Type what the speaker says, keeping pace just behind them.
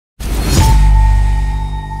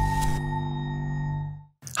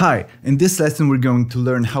Hi, in this lesson we're going to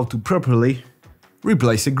learn how to properly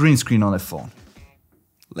replace a green screen on a phone.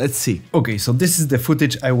 Let's see. Okay, so this is the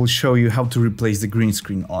footage I will show you how to replace the green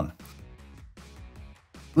screen on.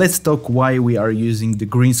 Let's talk why we are using the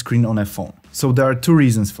green screen on a phone. So there are two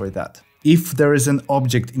reasons for that. If there is an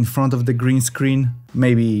object in front of the green screen,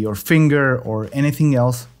 maybe your finger or anything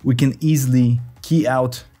else, we can easily key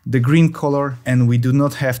out the green color and we do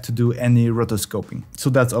not have to do any rotoscoping. So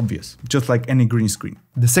that's obvious, just like any green screen.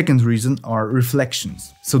 The second reason are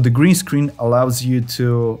reflections. So the green screen allows you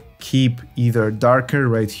to keep either darker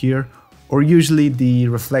right here, or usually the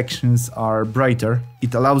reflections are brighter.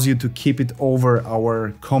 It allows you to keep it over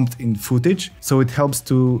our comped in footage, so it helps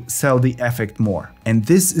to sell the effect more. And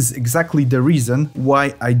this is exactly the reason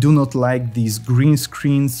why I do not like these green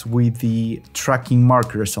screens with the tracking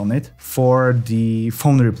markers on it for the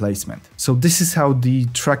phone replacement. So this is how the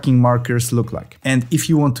tracking markers look like. And if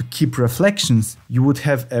you want to keep reflections, you would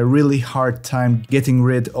have a really hard time getting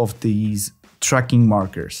rid of these tracking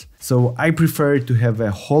markers. So I prefer to have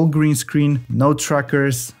a whole green screen, no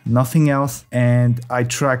trackers, nothing else, and I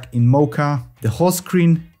track in Mocha the whole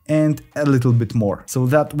screen and a little bit more. So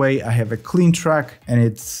that way I have a clean track and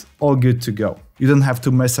it's all good to go. You don't have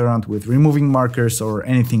to mess around with removing markers or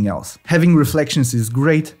anything else. Having reflections is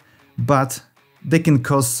great, but they can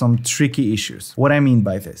cause some tricky issues. What I mean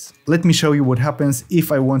by this? Let me show you what happens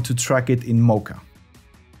if I want to track it in Mocha.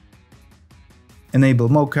 Enable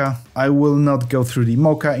Mocha. I will not go through the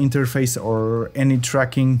Mocha interface or any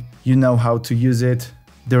tracking. You know how to use it.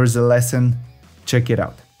 There is a lesson. Check it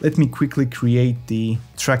out. Let me quickly create the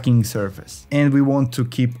tracking surface. And we want to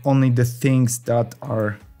keep only the things that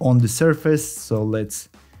are on the surface. So let's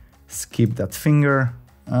skip that finger.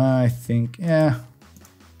 I think, yeah.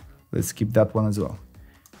 Let's skip that one as well.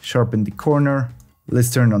 Sharpen the corner. Let's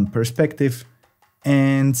turn on perspective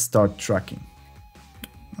and start tracking.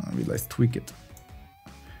 Maybe let's tweak it.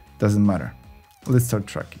 Doesn't matter. Let's start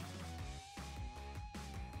tracking.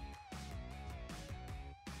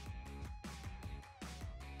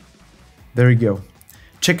 There you go.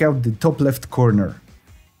 Check out the top left corner.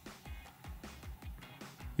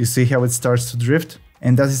 You see how it starts to drift?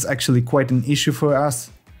 And that is actually quite an issue for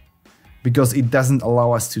us because it doesn't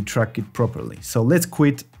allow us to track it properly. So let's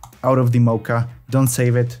quit out of the Mocha. Don't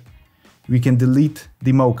save it. We can delete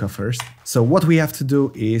the Mocha first. So what we have to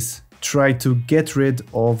do is try to get rid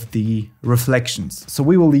of the reflections. So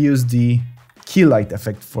we will use the key light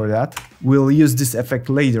effect for that. We'll use this effect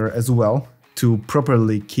later as well to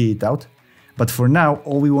properly key it out. But for now,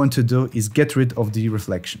 all we want to do is get rid of the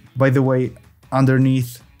reflection. By the way,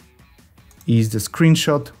 underneath is the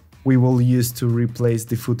screenshot we will use to replace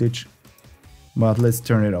the footage. But let's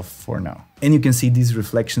turn it off for now. And you can see these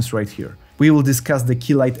reflections right here. We will discuss the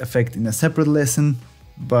key light effect in a separate lesson,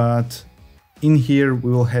 but in here,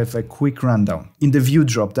 we will have a quick rundown. In the view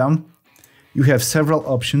dropdown, you have several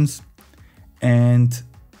options, and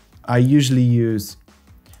I usually use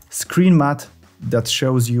screen matte that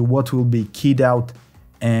shows you what will be keyed out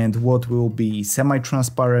and what will be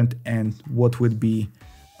semi-transparent and what would be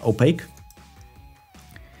opaque.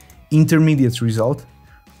 Intermediate result,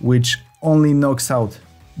 which only knocks out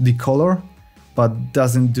the color but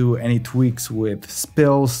doesn't do any tweaks with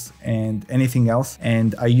spills and anything else.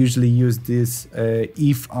 And I usually use this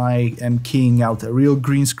if I am keying out a real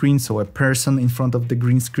green screen, so a person in front of the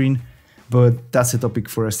green screen, but that's a topic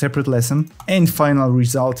for a separate lesson. And final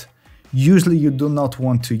result, usually you do not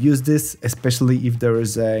want to use this, especially if there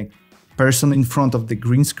is a person in front of the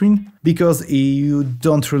green screen, because you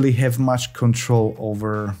don't really have much control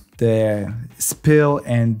over the spill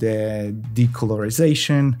and the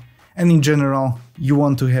decolorization. And in general, you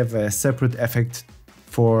want to have a separate effect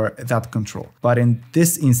for that control. But in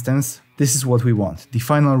this instance, this is what we want, the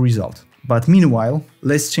final result. But meanwhile,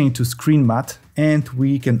 let's change to screen matte and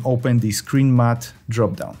we can open the screen matte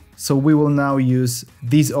dropdown. So we will now use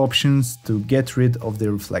these options to get rid of the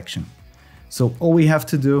reflection. So all we have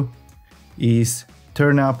to do is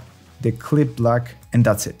turn up the clip black and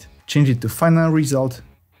that's it. Change it to final result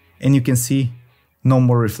and you can see no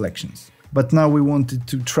more reflections. But now we want it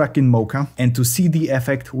to track in Mocha, and to see the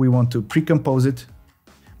effect we want to pre-compose it,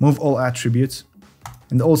 move all attributes,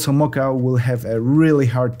 and also Mocha will have a really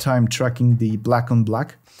hard time tracking the black on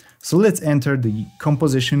black. So let's enter the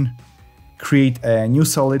composition, create a new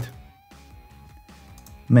solid,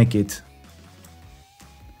 make it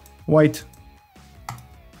white,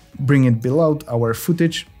 bring it below our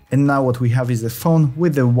footage, and now what we have is a phone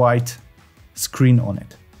with a white screen on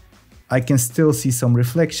it. I can still see some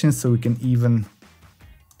reflections, so we can even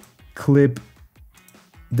clip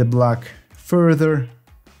the black further.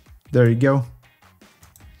 There you go.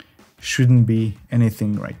 shouldn't be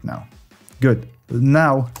anything right now. Good.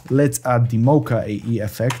 Now let's add the Mocha AE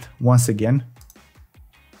effect once again.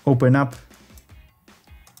 Open up.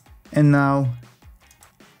 And now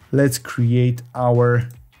let's create our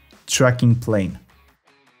tracking plane.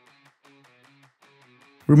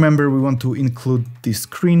 Remember, we want to include the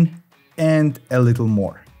screen and a little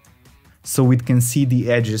more, so it can see the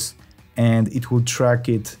edges and it will track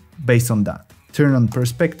it based on that. Turn on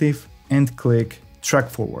perspective and click track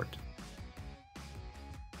forward.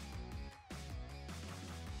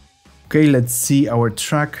 Okay, let's see our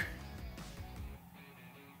track.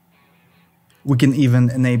 We can even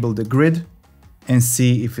enable the grid and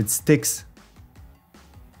see if it sticks.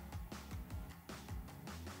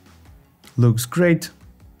 Looks great.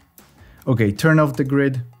 Okay, turn off the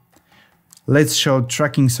grid. Let's show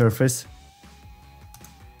tracking surface.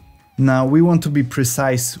 Now we want to be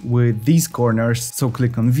precise with these corners, so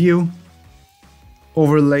click on View,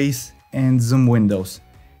 Overlays and Zoom Windows,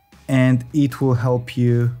 and it will help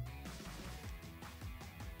you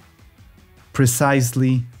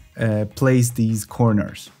precisely place these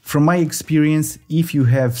corners. From my experience, if you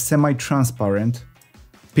have semi-transparent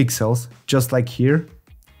pixels, just like here,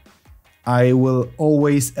 I will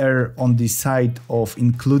always err on the side of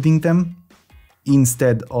including them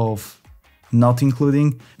instead of not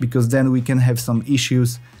including, because then we can have some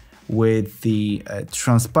issues with the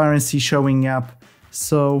transparency showing up,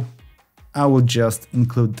 so I will just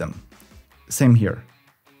include them. Same here.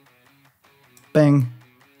 Bang.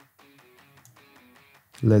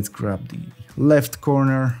 Let's grab the left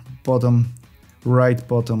corner, bottom, right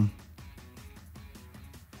bottom.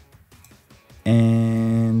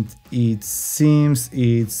 And it seems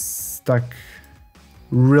it's stuck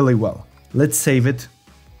really well. Let's save it.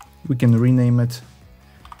 We can rename it.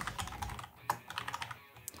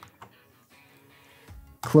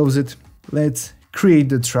 Close it. Let's create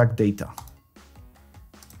the track data.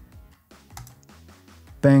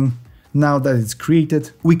 Bang. Now that it's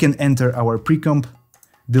created, we can enter our pre-comp,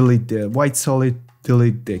 delete the white solid,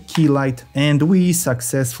 delete the key light, and we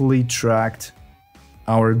successfully tracked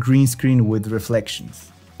our green screen with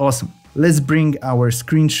reflections. Awesome. Let's bring our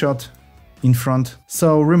screenshot in front.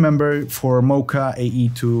 So remember, for Mocha AE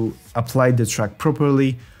to apply the track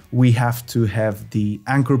properly, we have to have the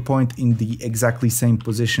anchor point in the exactly same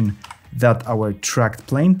position that our tracked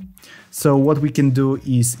plane. So what we can do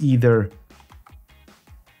is either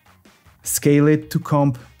scale it to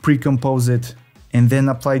comp, pre-compose it, and then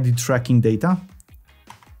apply the tracking data,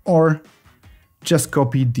 or just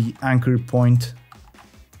copy the anchor point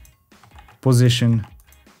position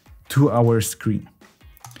to our screen.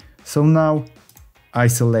 So now I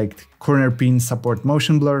select corner pin support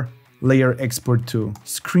motion blur, layer export to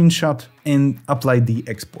screenshot, and apply the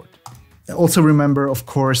export. Also remember, of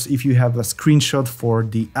course, if you have a screenshot for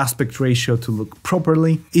the aspect ratio to look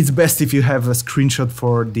properly, it's best if you have a screenshot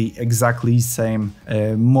for the exactly same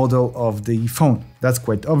model of the phone. That's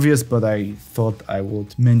quite obvious, but I thought I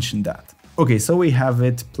would mention that. Okay, so we have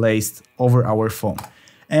it placed over our phone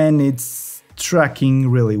and it's tracking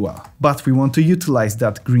really well. But we want to utilize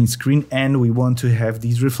that green screen and we want to have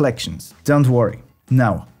these reflections. Don't worry.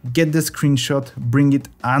 Now, get the screenshot, bring it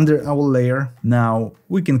under our layer. Now,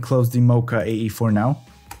 we can close the Mocha AE for now.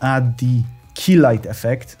 Add the key light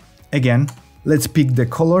effect. Again, let's pick the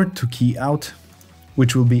color to key out,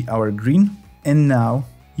 which will be our green. And now,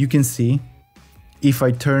 you can see, if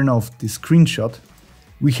I turn off the screenshot,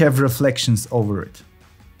 we have reflections over it,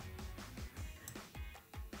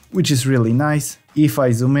 which is really nice. If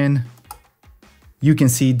I zoom in, you can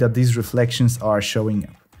see that these reflections are showing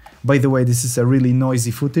up. By the way, this is a really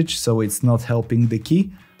noisy footage, so it's not helping the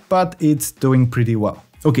key, but it's doing pretty well.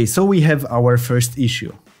 Okay, so we have our first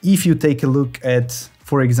issue. If you take a look at,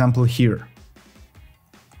 for example, here,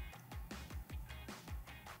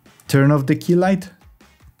 turn off the key light,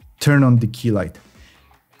 turn on the key light.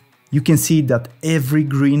 You can see that every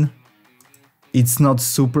green, it's not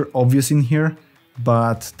super obvious in here,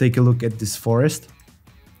 but take a look at this forest.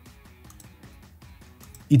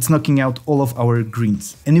 It's knocking out all of our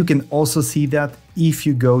greens. And you can also see that if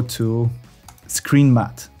you go to screen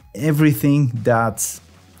matte, everything that's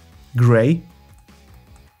gray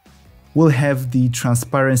will have the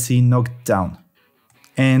transparency knocked down.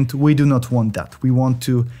 And we do not want that. We want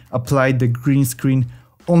to apply the green screen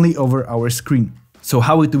only over our screen. So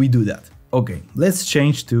how do we do that? Okay, let's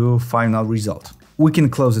change to final result. We can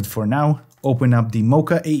close it for now, open up the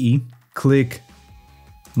Mocha AE, click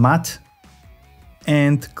matte,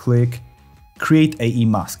 and click Create AE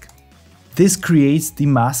Mask. This creates the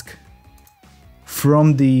mask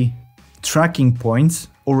from the tracking points,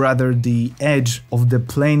 or rather the edge of the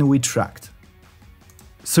plane we tracked.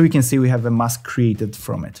 So you can see we have a mask created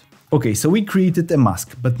from it. Okay, so we created a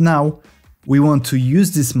mask, but now we want to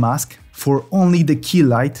use this mask for only the key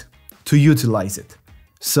light to utilize it.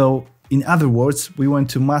 So in other words, we want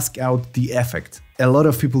to mask out the effect. A lot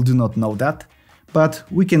of people do not know that, but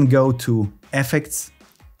we can go to Effects,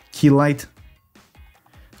 Key Light,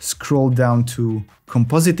 scroll down to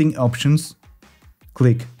Compositing Options,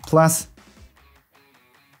 click plus,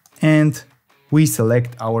 and we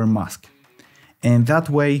select our mask. And that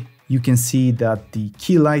way you can see that the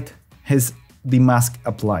key light has the mask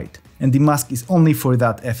applied. And the mask is only for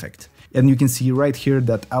that effect. And you can see right here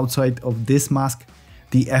that outside of this mask,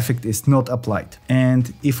 the effect is not applied.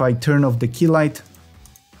 And if I turn off the key light,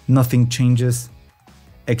 nothing changes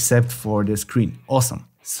except for the screen. Awesome.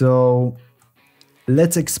 So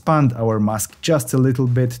let's expand our mask just a little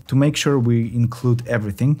bit to make sure we include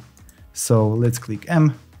everything. So let's click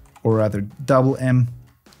M, or rather double M,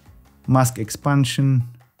 mask expansion,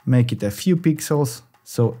 make it a few pixels,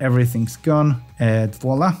 so everything's gone, and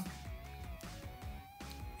voila,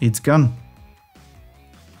 it's gone.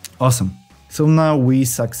 Awesome. So now we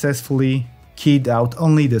successfully keyed out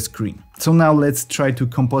only the screen. So now let's try to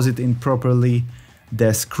composite in properly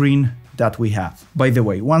the screen that we have. By the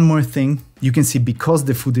way, one more thing, you can see because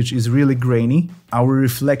the footage is really grainy, our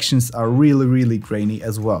reflections are really grainy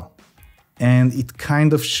as well. And it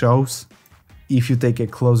kind of shows if you take a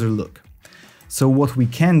closer look. So what we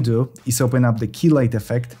can do is open up the key light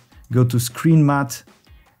effect, go to screen matte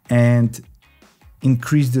and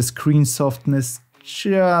increase the screen softness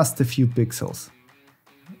just a few pixels,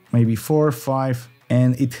 maybe 4 or 5,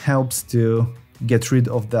 and it helps to get rid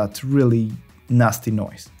of that really nasty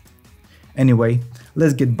noise. Anyway,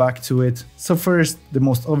 let's get back to it. So first, the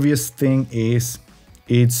most obvious thing is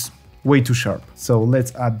it's way too sharp. So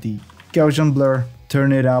let's add the Gaussian blur,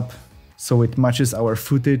 turn it up so it matches our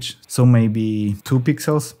footage, so maybe 2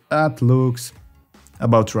 pixels. That looks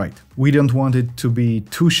about right. We don't want it to be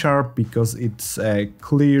too sharp because it's a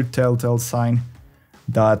clear telltale sign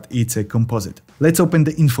that it's a composite. Let's open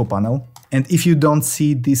the info panel, and if you don't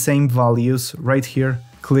see the same values right here,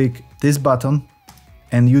 click this button,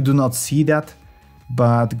 and you do not see that,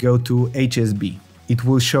 but go to HSB. It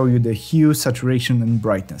will show you the hue, saturation and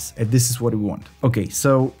brightness, and this is what we want. Okay,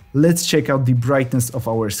 so let's check out the brightness of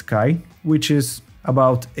our sky, which is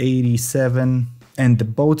about 87, and the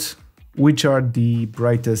boats, which are the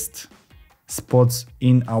brightest spots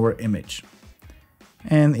in our image,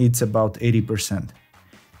 and it's about 80%.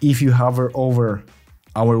 If you hover over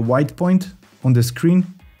our white point on the screen,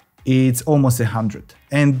 it's almost 100,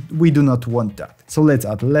 and we do not want that. So let's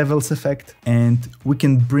add levels effect, and we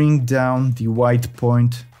can bring down the white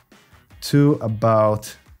point to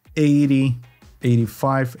about 80,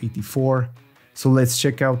 85, 84. So let's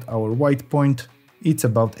check out our white point. It's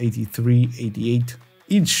about 83, 88.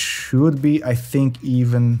 It should be, I think,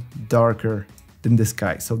 even darker than the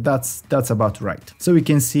sky. So that's about right. So we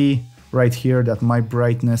can see right here that my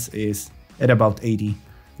brightness is at about 80,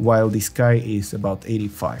 while the sky is about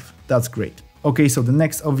 85. That's great. Okay, so the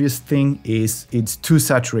next obvious thing is it's too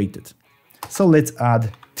saturated. So let's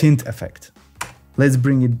add tint effect. Let's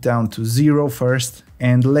bring it down to 0 first,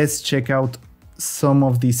 and let's check out some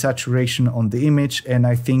of the saturation on the image, and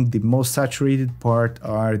I think the most saturated part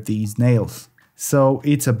are these nails. So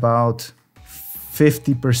it's about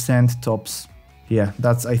 50% tops. Yeah,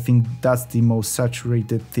 I think that's the most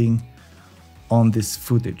saturated thing on this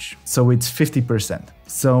footage. So it's 50%.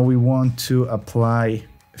 So we want to apply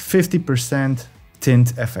 50%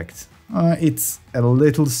 tint effect. It's a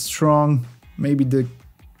little strong. Maybe the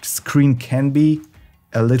screen can be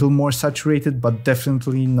a little more saturated, but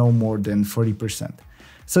definitely no more than 40%.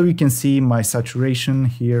 So you can see my saturation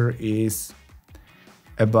here is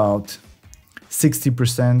about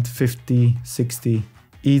 60%, 50, 60.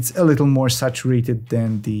 It's a little more saturated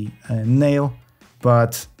than the nail,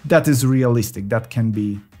 but that is realistic, that can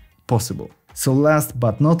be possible. So last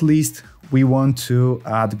but not least, we want to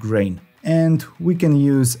add grain, and we can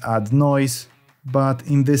use add noise, but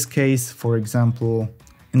in this case, for example,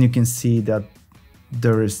 and you can see that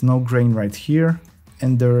there is no grain right here,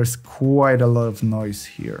 and there is quite a lot of noise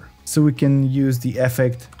here. So we can use the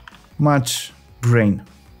effect match grain,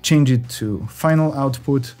 change it to final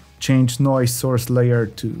output, change noise source layer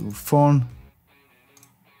to phone.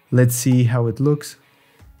 Let's see how it looks.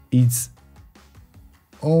 It's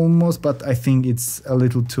almost, but I think it's a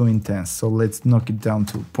little too intense. So let's knock it down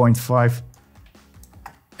to 0.5.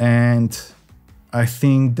 And I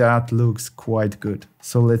think that looks quite good.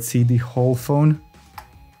 So let's see the whole phone.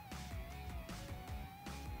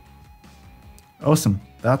 Awesome,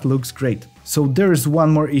 that looks great. So there is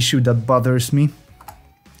one more issue that bothers me.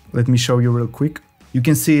 Let me show you real quick. You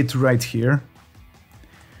can see it right here.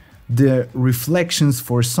 The reflections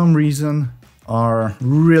for some reason are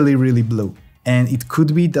really blue. And it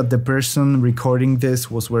could be that the person recording this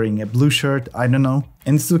was wearing a blue shirt, I don't know.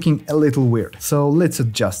 And it's looking a little weird. So let's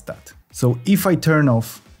adjust that. So if I turn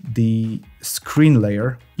off the screen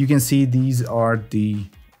layer, you can see these are the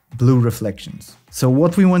blue reflections. So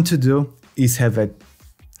what we want to do is have a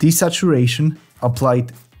desaturation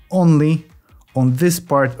applied only on this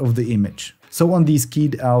part of the image. So on these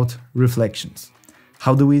keyed out reflections.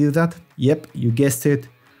 How do we do that? Yep, you guessed it.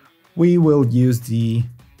 We will use the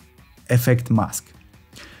effect mask.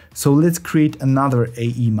 So let's create another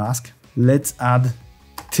AE mask. Let's add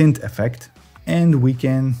tint effect and we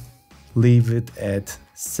can leave it at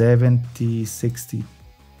 70, 60.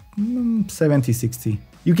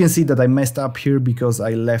 You can see that I messed up here because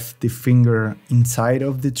I left the finger inside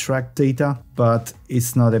of the track data, but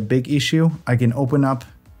it's not a big issue. I can open up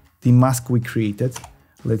the mask we created.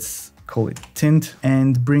 Let's call it tint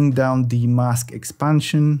and bring down the mask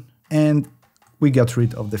expansion, and we got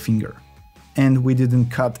rid of the finger. And we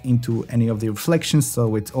didn't cut into any of the reflections,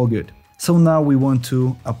 so it's all good. So now we want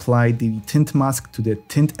to apply the tint mask to the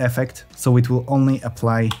tint effect, so it will only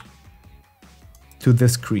apply to the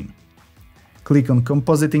screen. Click on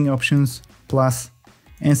compositing options, plus,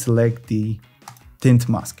 and select the tint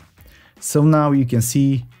mask. So now you can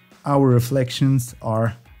see our reflections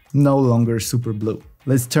are no longer super blue.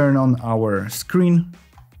 Let's turn on our screen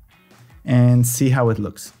and see how it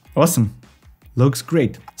looks. Awesome, looks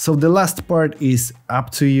great. So the last part is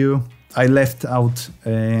up to you. I left out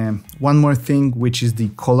one more thing, which is the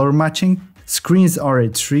color matching. Screens are a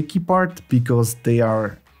tricky part because they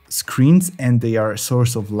are screens and they are a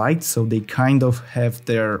source of light, so they kind of have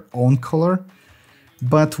their own color,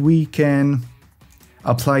 but we can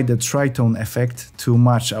apply the tritone effect to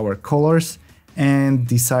match our colors and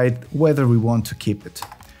decide whether we want to keep it.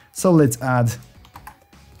 So let's add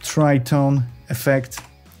tritone effect,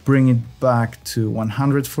 bring it back to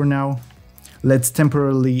 100 for now. Let's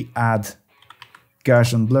temporarily add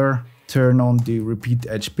Gaussian blur, turn on the repeat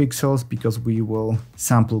edge pixels because we will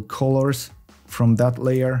sample colors from that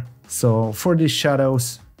layer. So for the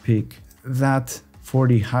shadows, pick that. For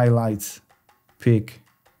the highlights, pick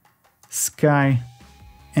sky,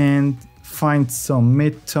 and find some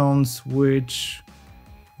midtones, which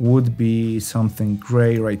would be something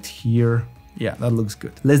gray right here. Yeah, that looks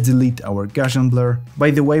good. Let's delete our Gaussian blur.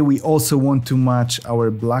 By the way, we also want to match our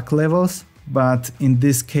black levels, but in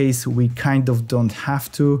this case, we kind of don't have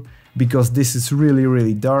to because this is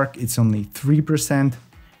really dark. It's only 3%.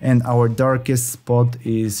 And our darkest spot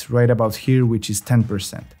is right about here, which is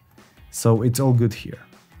 10%. So it's all good here.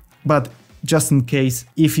 But just in case,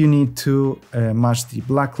 if you need to match the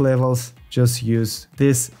black levels, just use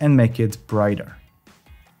this and make it brighter.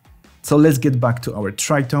 So let's get back to our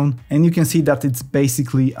tritone, and you can see that it's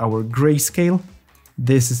basically our grayscale.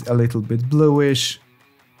 This is a little bit bluish.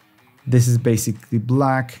 This is basically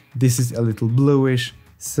black. This is a little bluish.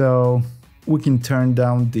 So we can turn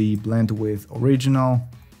down the blend with original.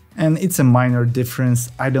 And it's a minor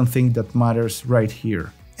difference, I don't think that matters right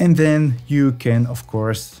here. And then you can, of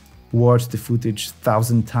course, watch the footage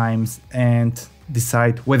 1,000 times and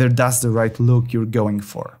decide whether that's the right look you're going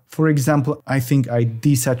for. For example, I think I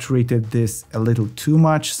desaturated this a little too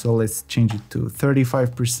much, so let's change it to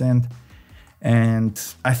 35%. And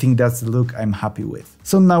I think that's the look I'm happy with.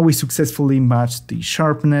 So now we successfully matched the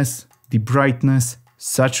sharpness, the brightness,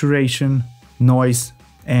 saturation, noise,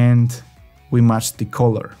 and we matched the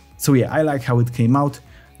color. So yeah, I like how it came out.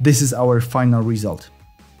 This is our final result.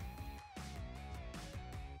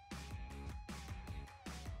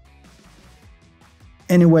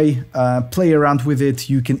 Anyway, play around with it.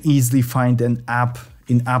 You can easily find an app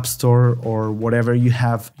in App Store or whatever you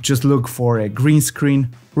have. Just look for a green screen.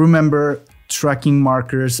 Remember, tracking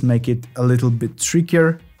markers make it a little bit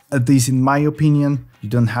trickier, at least in my opinion. You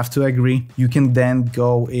don't have to agree. You can then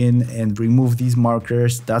go in and remove these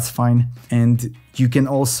markers, that's fine. And you can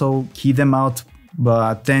also key them out,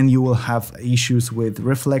 but then you will have issues with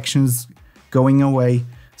reflections going away.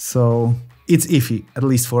 So it's iffy, at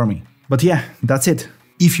least for me. But yeah, that's it.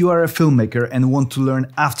 If you are a filmmaker and want to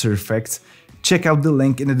learn After Effects, check out the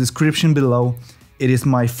link in the description below. It is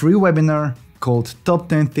my free webinar called Top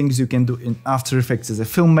 10 Things You Can Do in After Effects as a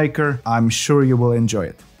Filmmaker. I'm sure you will enjoy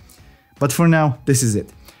it. But for now, this is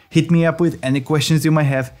it. Hit me up with any questions you might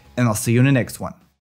have, and I'll see you in the next one.